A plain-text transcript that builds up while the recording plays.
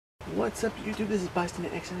What's up YouTube, this is Bystander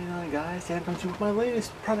X99 guys, and I'm coming to you with my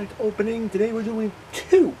latest product opening. Today we're doing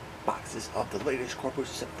 2 boxes of the latest Corpus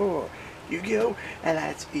set for Yu-Gi-Oh! And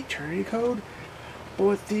that's Eternity Code.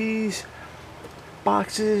 Bought these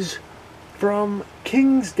boxes from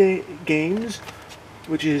King's Day Games,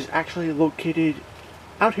 which is actually located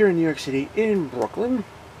out here in New York City in Brooklyn.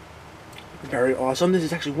 Very awesome. This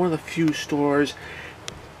is actually one of the few stores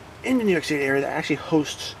in the New York City area that actually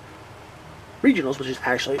hosts regionals, which is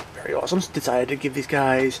actually very awesome. Decided to give these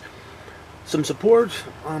guys some support.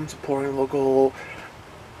 Supporting local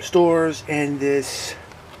stores in this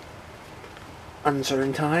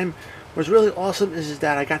uncertain time. What's really awesome is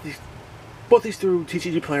that I got both these through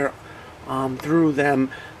TCG Player. Through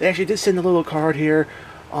them, they actually did send a little card here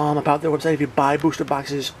about their website. If you buy booster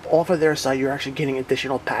boxes off of their site, you're actually getting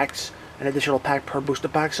additional packs. An additional pack per booster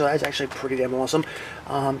box, so that's actually pretty damn awesome.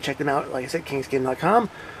 Check them out, like I said,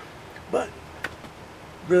 kingsgame.com. But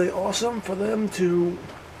really awesome for them to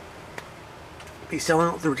be selling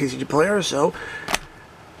out through TCG Player. So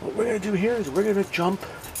what we're going to do here is we're going to jump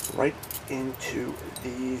right into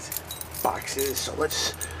these boxes. So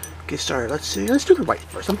let's get started. Let's do the white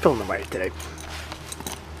first. I'm filling the white today.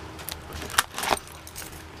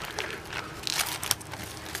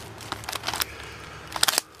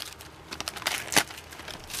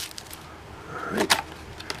 Alright.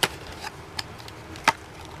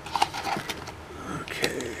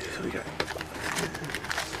 Okay, so we got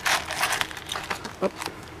up.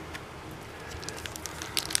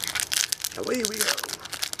 Away we go.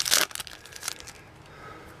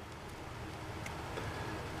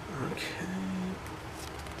 Okay.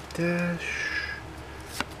 Dash.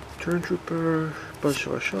 Turn Trooper.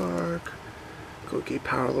 Buzzsaw Shark. Goki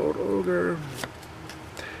Power Lord Ogre.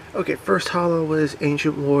 Okay, first holo was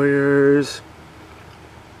Ancient Warriors.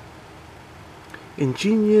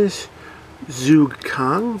 Ingenious Zug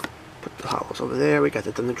Kang. Put the holos over there. We got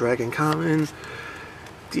the Thunder Dragon Common.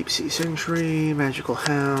 Deep Sea Sentry. Magical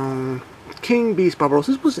Hound. King Beast Barbaros.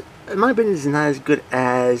 This was, in my opinion, is not as good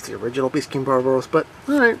as the original Beast King Barbaros, but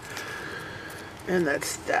alright. And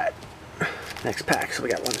that's that. Next pack. So we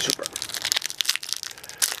got one super.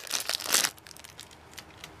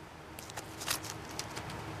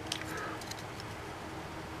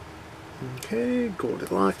 Okay,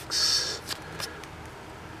 Goldilocks.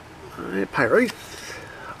 Alright, Pyraith.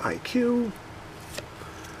 IQ.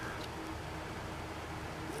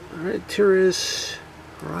 Alright, Tiras.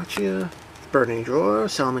 Horachia. Burning Drawer.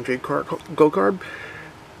 Salamandre Go card.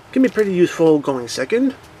 Can be pretty useful going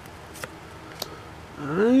second.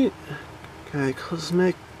 Alright. Okay,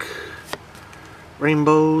 Cosmic.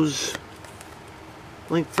 Rainbows.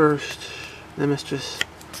 Link Burst. Nemesis.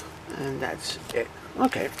 And that's it.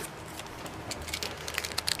 Okay.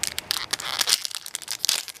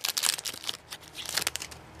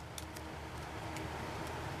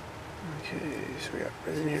 Okay, so we got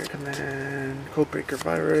Resonator Command, Codebreaker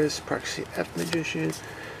Virus, Proxy F Magician,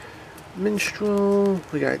 Minstrel.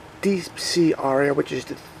 We got Deep Sea Aria, which is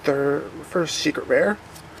the first secret rare.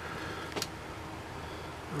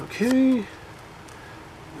 Okay.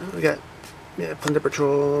 We got Plunder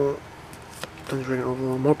Patrol, Thunder Dragon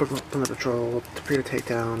Overlord, more Plunder Patrol, Torpedo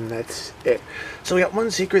Takedown. That's it. So we got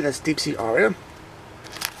one secret. That's Deep Sea Aria.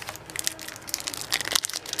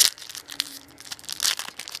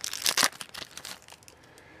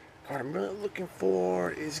 What I'm really looking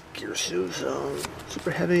for is Girsu, so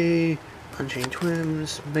Super Heavy, Unchained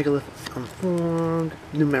Twins, Megalith Unformed,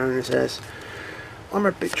 New Mariners S,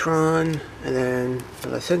 Armored Bitron, and then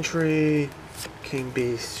the Sentry, King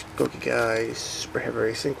Beast, Goki Guys, Super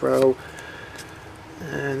Heavy Synchro,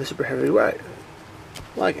 and the Super Heavy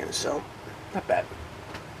Wagon, so not bad.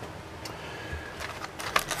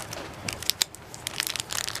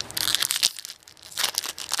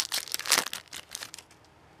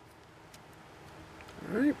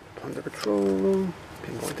 Alright, Plunder Patrol,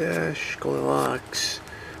 Pinball Dash, Goldilocks,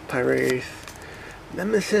 Pyraith,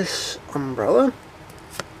 Nemesis Umbrella,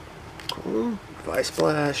 cool, Vice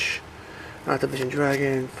Splash, Division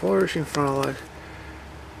Dragon, Flourishing Frolic,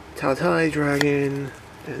 Tao Dragon,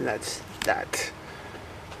 and that's that.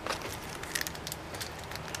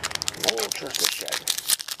 Ultra Shed.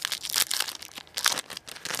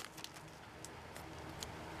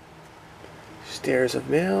 Stairs of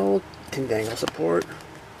Mail, Tindangle Support,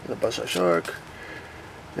 the Buzzsaw Shark,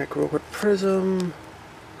 Necro Prism,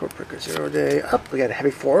 Codebreaker Zero Day. Up, we got a Heavy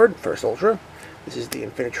Forward, first Ultra. This is the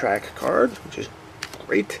Infinitrack card, which is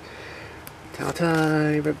great.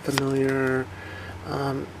 Taotai, Red Familiar,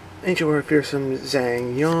 Ancient Warrior Fearsome,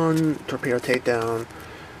 Zhang Yon, Torpedo Takedown.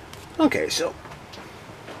 Okay, so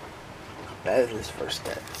better than this first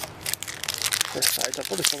set. this side. So I'll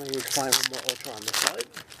probably only need to find one more Ultra on this side.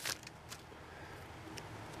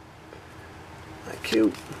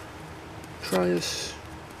 IQ, Trius,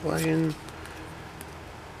 Wagon,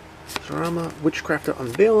 Zorama, Witchcrafter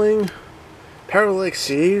Unveiling, Parallax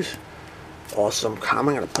Seeds. Awesome. I'm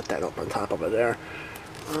going to put that up on top over there.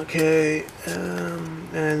 Okay,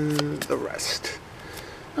 and the rest.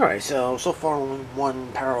 Alright, so far only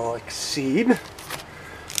one Parallax Seed.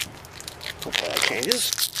 Hopefully that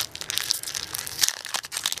changes.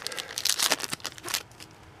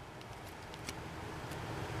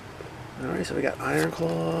 Alright, so we got Iron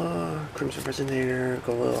Claw, Crimson Resonator,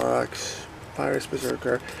 Goldilocks, Virus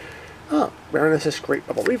Berserker, Baroness's Great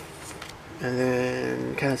Bubble Reef, and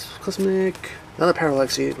then Cataclysmic, another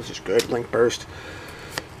Parallax Seed, which is good, Link Burst,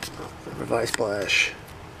 Revised Splash.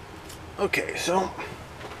 Okay, so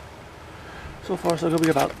far so good. We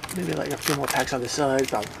got about maybe like a few more packs on the side,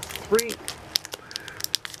 about 3.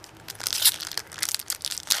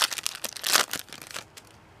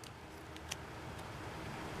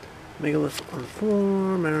 Megalith on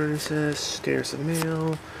 4, Baroness, Stairs of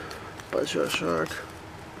Mail, Buzzsaw Shark,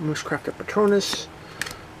 Moosecrafter Patronus,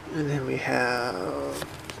 and then we have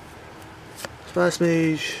Splash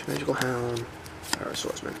Mage, Magical Hound, Power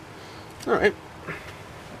Swordsman. Alright.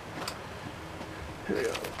 Here we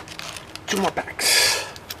go. 2 more packs.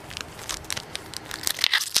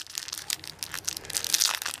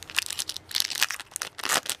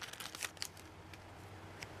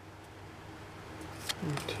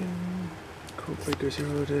 Codebreaker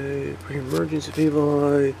 0 Day, Pre-Emergence of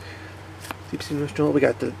Eloy, Deep Sea Nostril. We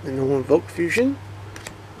got the new Invoke Fusion.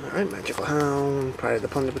 Alright, Magical Hound, Pride of the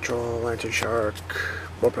Plunder Patrol, Lantern Shark,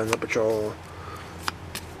 War Plunder Patrol.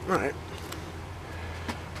 Alright.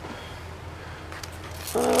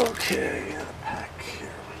 Okay, a pack here.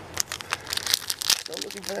 Still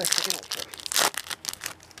looking for that second Ultra.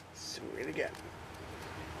 Let's see what we get again.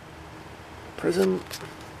 Prism,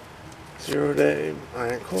 0 Day,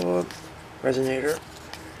 Iron Claw, Resonator,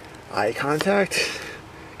 Eye Contact,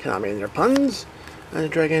 Cannot Mean Their Puns, and the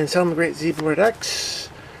Dragon Selma Great Zebra X,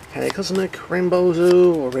 Cataclysmic, Rainbow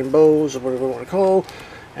Zoo, or Rainbows, or whatever you want to call,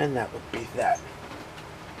 and that would be that.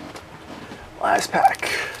 Last pack.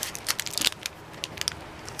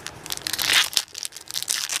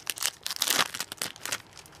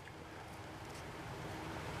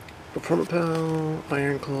 Performapal,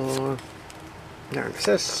 Iron Claw,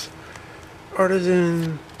 Narcissus,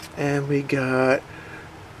 Artisan, and we got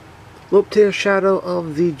Loptir Shadow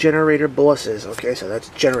of the Generator Bosses. Okay, so that's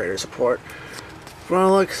generator support.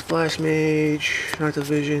 Frolic, Splash Mage, Night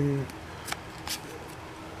Vision.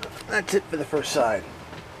 That's it for the first side.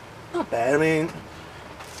 Not bad. I mean,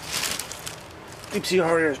 Deep Sea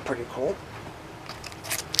Harrier is pretty cool.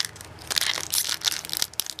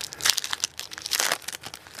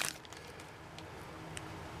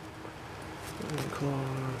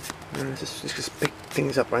 Let's just pick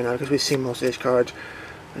things up right now because we've seen most of these cards.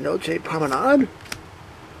 Noche Promenade,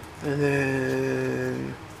 and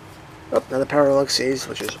then another Parallax Seeds,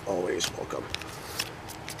 which is always welcome.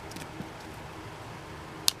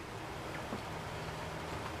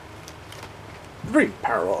 Three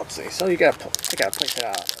Parallax Seeds, so I gotta place it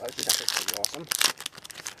out. That's pretty awesome.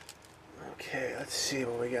 Okay, let's see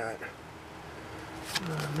what we got.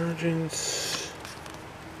 Emergence.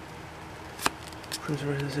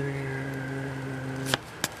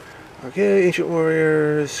 Okay, Ancient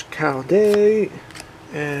Warriors, Cal Day,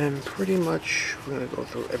 and pretty much we're going to go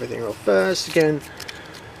through everything real fast again.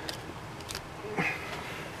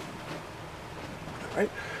 Alright.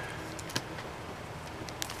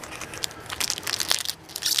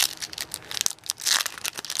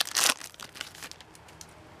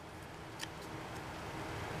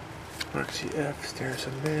 Roxy F, Stairs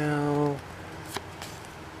of Mail.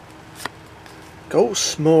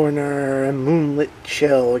 Ghost Mourner and Moonlit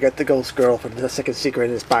Chill. We got the Ghost Girl from the second secret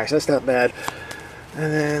in this box. That's not bad.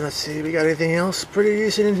 And then, let's see, we got anything else pretty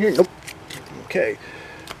decent in here? Nope. Okay.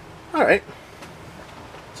 Alright.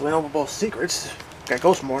 So we know both secrets. Got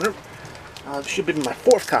Ghost Mourner. Should be my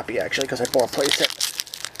 4th copy, actually, because I bought a playset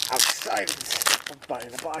outside of buying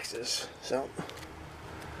the boxes. So.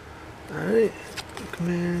 Alright.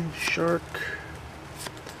 Command, Shark.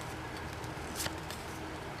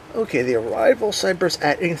 Okay, the Arrival Cyberse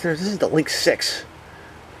at Ignitor. This is the Link 6.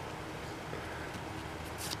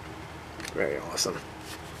 Very awesome.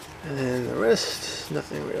 And then the rest,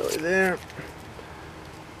 nothing really there.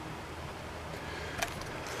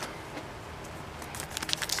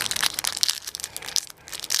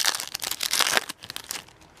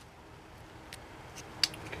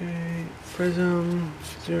 Okay, Prism,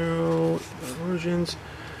 0, Versions.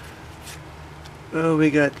 Oh, we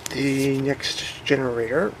got the next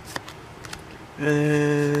generator,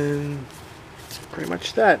 and pretty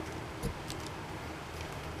much that.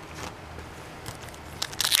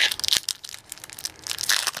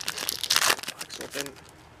 Box open.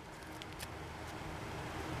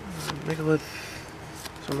 Megalith.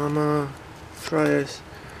 So Mama, try this.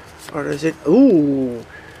 Artisan. Ooh!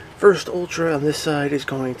 First Ultra on this side is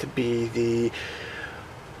going to be the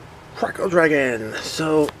Crocodile Dragon.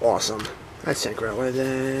 So awesome. That's synchro. And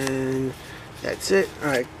then that's it.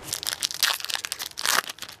 Alright.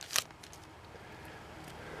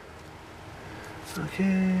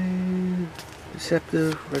 Okay.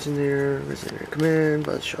 Deceptive, Resonator Command,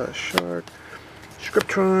 Bloodshot Shark,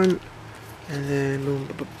 Scriptron, and then boom,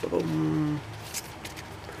 boom, boom, boom.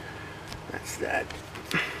 That's that.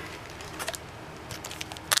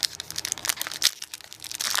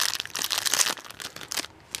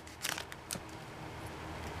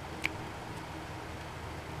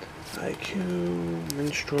 IQ,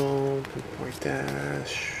 Minstrel, Pinpoint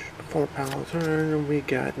Dash, Perform Power Turn, and we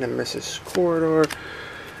got Nemesis Corridor,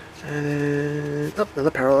 and then, oh, another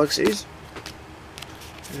Parallaxes.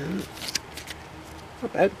 And,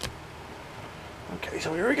 not bad. Okay,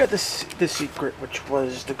 so we already got this secret, which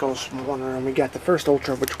was the Ghost Warner, and we got the first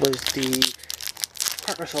Ultra, which was the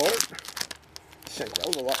Carcassol.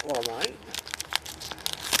 Synchro, the Law 9.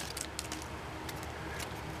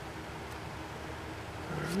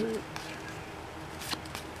 Alright.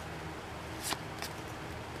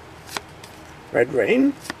 Red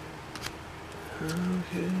Rain.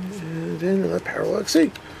 Okay, and then another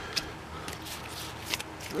Parallaxy.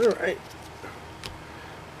 Alright.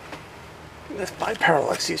 That's 5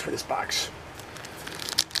 Parallaxes for this box.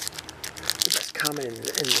 The best common in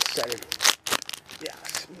this set.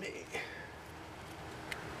 Yes, me.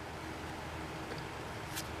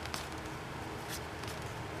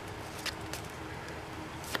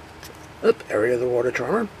 Up, Area of the Water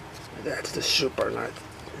Charmer. That's the super, not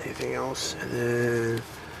anything else. And then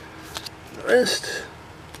the rest.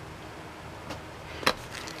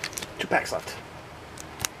 2 packs left.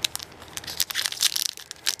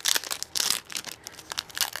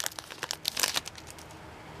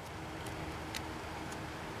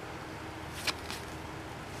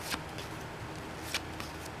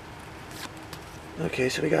 Okay,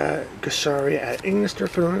 so we got Gasari at Ignister,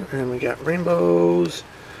 and we got Rainbows,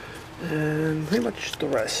 and pretty much the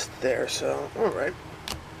rest there, so, alright.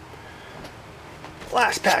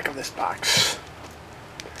 Last pack of this box.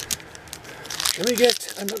 Can we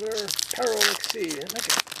get another Parallaxy? Make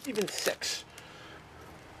it even 6.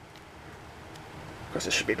 Of course,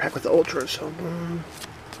 this should be packed with the Ultra, so,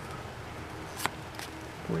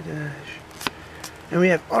 Boy Dash. And we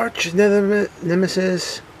have Arch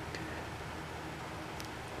Nemesis,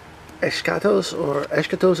 Eschatos,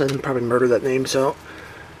 I didn't probably murder that name, so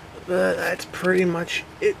but that's pretty much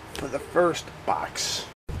it for the first box.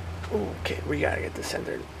 Okay, we gotta get this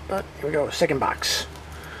centered, but here we go, second box.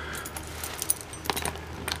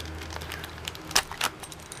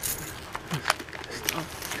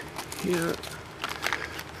 Stuff here.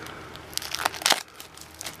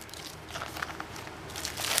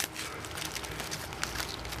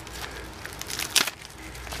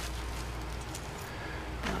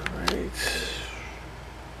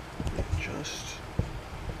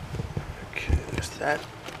 That.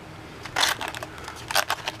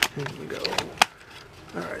 Here we go.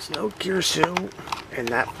 Alright, so no Girsu in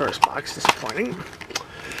that first box. Disappointing.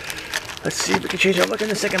 Let's see if we can change our look in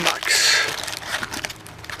the second box.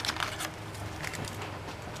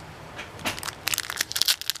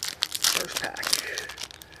 First pack.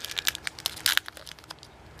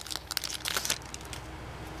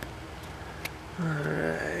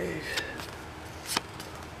 Alright.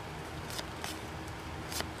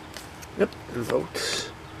 Yep, and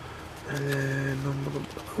votes. And then boom, boom,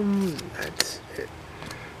 boom, that's it.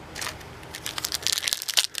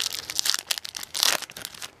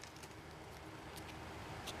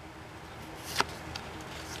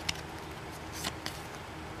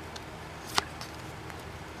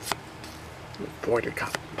 Voided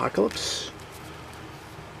Apocalypse.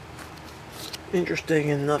 Interesting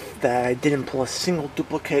enough that I didn't pull a single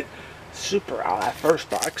duplicate super out of that first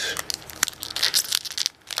box.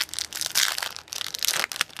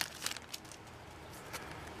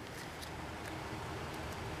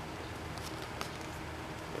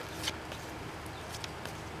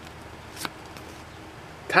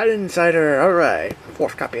 Titan Insider, alright.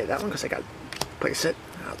 4th copy of that one because I got to place it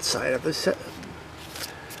outside of the set.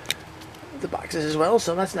 The boxes as well,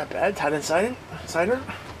 so that's not bad. Titan Insider.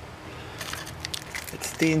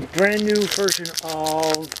 It's the brand new version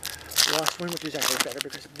of Lost Wind, which is actually better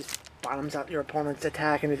because of this bottoms out your opponent's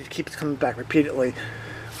attack, and it keeps coming back repeatedly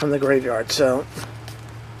from the graveyard. So,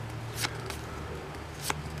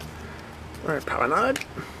 alright, Power Nod.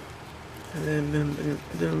 And then boom, boom,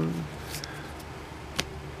 boom.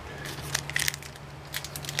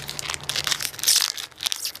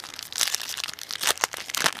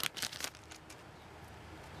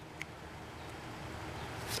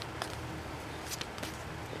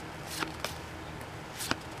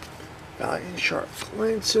 Valiant Sharp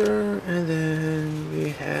Lancer, and then we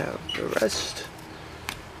have the rest.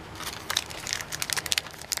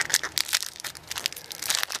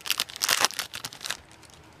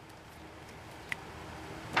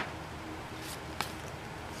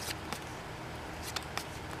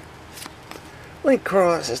 Link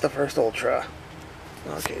Cross is the first Ultra.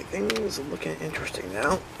 Okay, things are looking interesting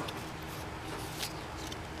now.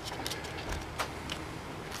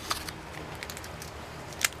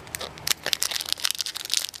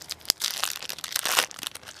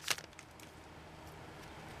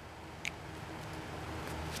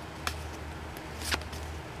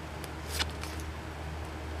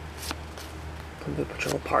 The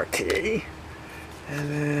Patrol Party,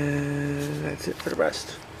 and then that's it for the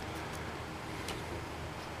rest.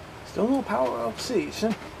 Still no Power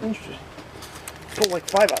LCs. Interesting. Pulled like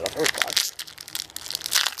 5 out of the first box.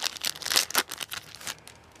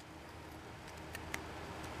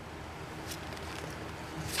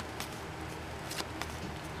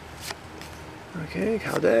 Okay,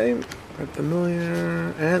 Calday, Red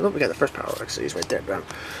Familiar, and look, we got the first Power LCs right there, bam.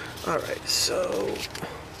 Alright, so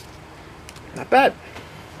not bad.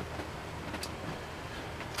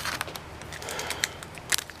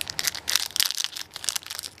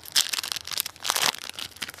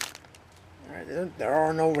 Alright, there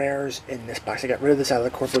are no rares in this box. I got rid of this out of the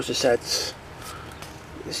Corpus sets.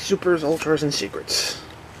 Supers, Ultras, and Secrets.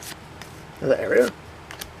 Another area.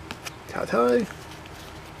 Tao-Tai.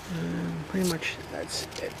 And pretty much that's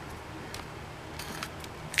it.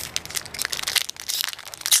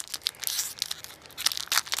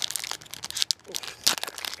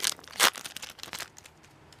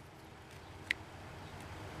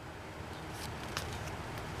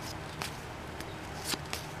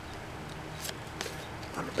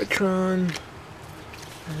 Arbitron,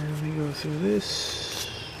 and we go through this.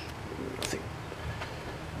 Nothing.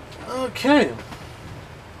 Okay.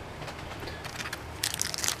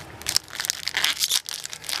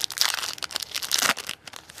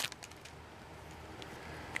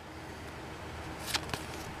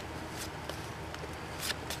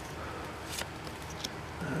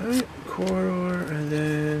 Alright, Corridor, and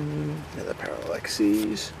then the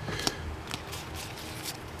Parallaxes.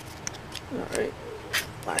 Alright.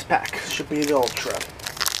 Last pack should be the Ultra.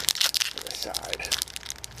 To the side.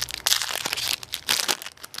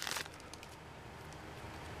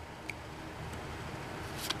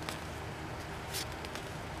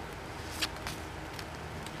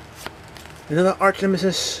 Another Arch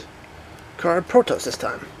Nemesis card, Protoss this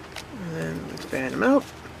time. And then expand them out.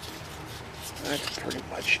 That's pretty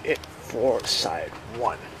much it for side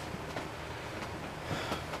 1.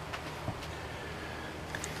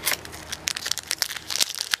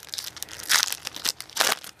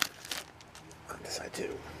 Side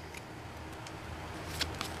 2.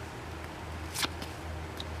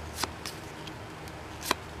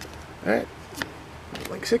 Alright,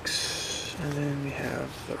 Link 6, and then we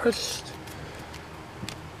have the rest.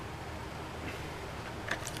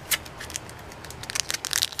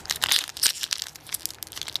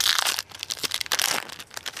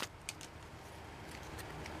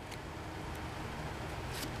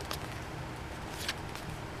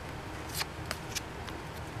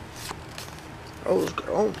 Rose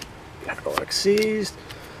Girl, Capital X seized,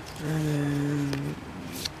 and then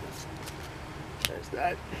there's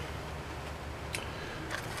that.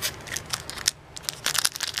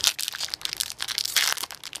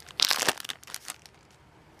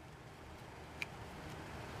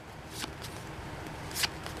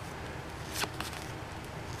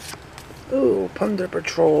 Ooh, Plunder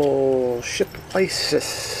Patrol, Ship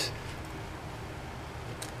Isis.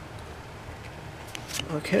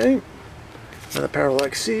 Okay. Another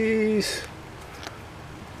Parallax Seas,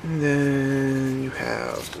 and then you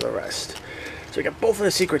have the rest. So we got both of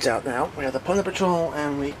the secrets out now. We have the Plunder Patrol,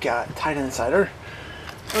 and we got Titan Insider.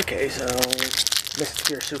 Okay, so missed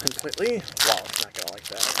Gear Suit completely. Wow, it's not gonna like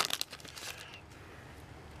that.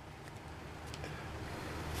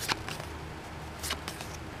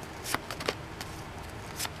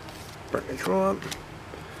 Burnt Control up,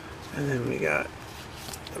 and then we got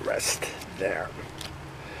the rest there.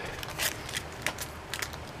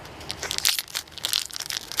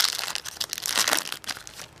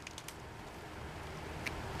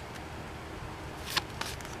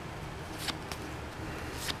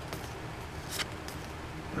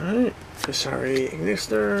 Alright, Kasari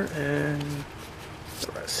Ignister and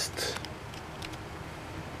the rest.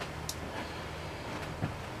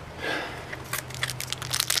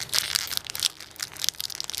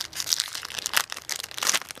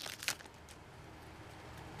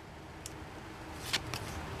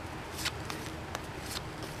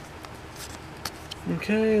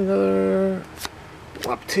 Okay, another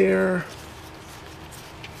Loptier.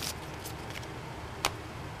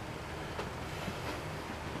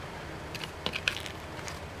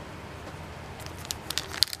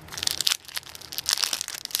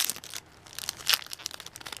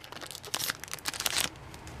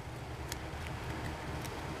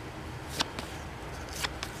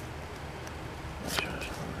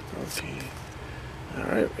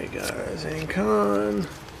 Alright, we got Zancon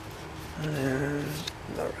and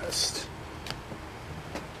the rest.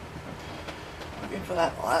 Looking for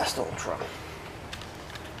that last Ultra.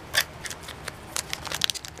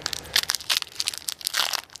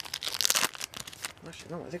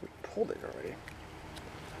 Actually, no, I think we pulled it already.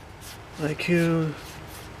 IQ.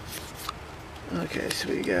 Okay, so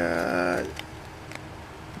we got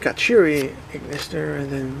Cheery Ignister and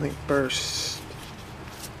then Link Burst.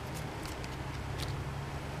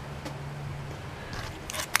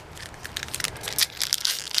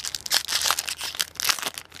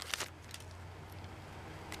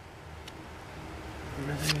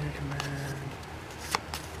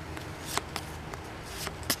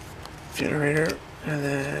 Generator, and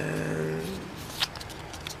then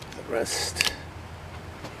the rest.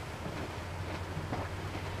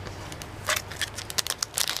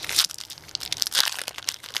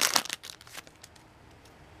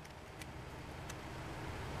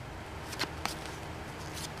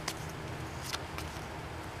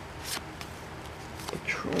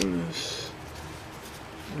 Patronus,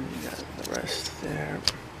 and you got the rest there.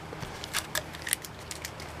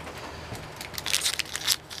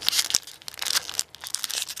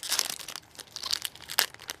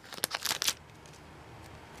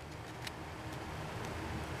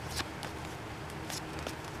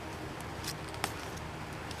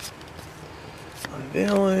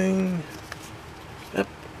 Unveiling. Yep.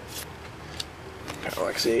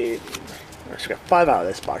 Parallaxy. We got 5 out of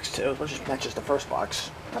this box too. That's just the first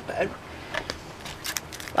box. Not bad.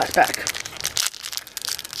 Last pack.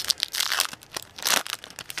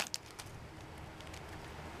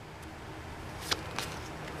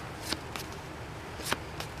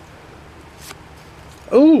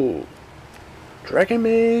 Ooh! Dragon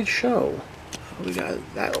Maid Show. We got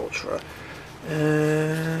that Ultra.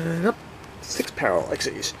 And up 6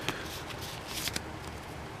 Parallaxies.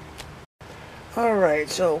 Alright,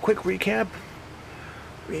 so quick recap.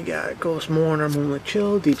 We got Ghost Mourner, Moonlit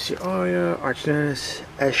Chill, Deep Sea Aria, Archdennis,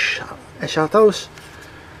 Eschatos.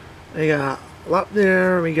 We got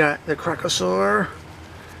Loptier, we got the Krakosaur.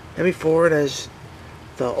 Then before it as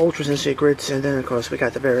the Ultras and Secrets, and then of course we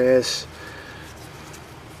got the various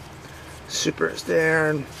Supers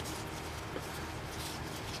there.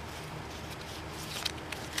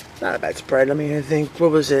 Not a bad spread. I mean, I think,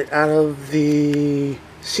 what was it? Out of the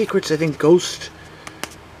Secrets, I think Ghost.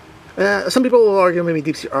 Some people will argue maybe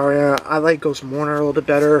Deep Sea Aria. I like Ghost Mourner a little bit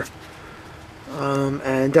better.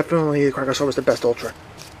 And definitely the Krakosaur was the best Ultra.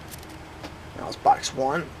 That was box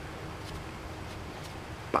 1.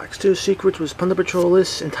 Box 2 Secrets was Punda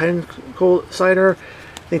Patrollus and Titan Cold Cider.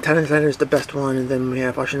 I think Titan Cider is the best one. And then we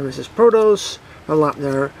have Archnemesis Protos,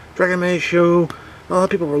 Loptier, Dragon Maid Show. A lot of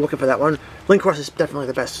people were looking for that one. Link Cross is definitely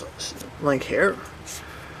the best Link here.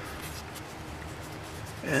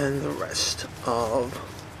 And the rest of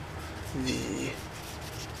the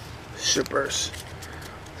Supers.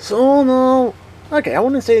 So, no. Okay, I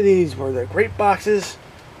wouldn't say these were the great boxes.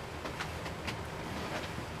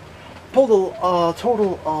 Pulled a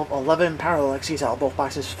total of 11 Parallaxies out of both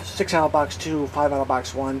boxes. 6 out of box 2, 5 out of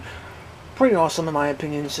box 1. Pretty awesome in my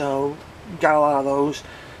opinion, so got a lot of those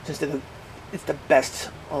since it's the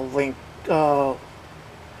best Link coming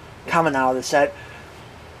out of the set.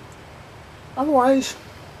 Otherwise,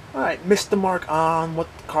 alright, missed the mark on what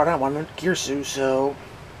card I wanted, Gearsu, so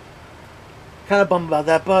kind of bummed about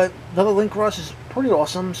that, but another Link Cross is pretty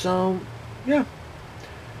awesome, so yeah.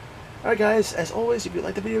 Alright guys, as always, if you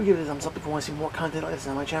like the video, give it a thumbs up. If you want to see more content like this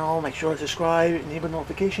on my channel, make sure to subscribe and enable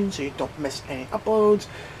notifications so you don't miss any uploads.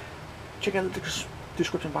 Check out the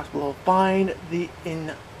description box below. Find the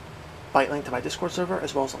invite link to my Discord server,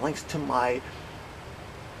 as well as the links to my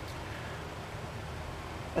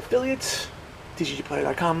affiliates,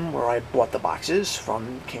 TCGplayer.com, where I bought the boxes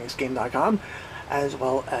from kingsgame.com, as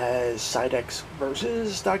well as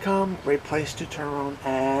SideXVersus.com, great place to turn around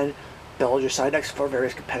and build your side decks for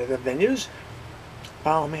various competitive venues.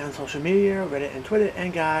 Follow me on social media, Reddit and Twitter.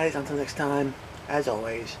 And guys, until next time, as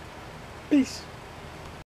always, peace.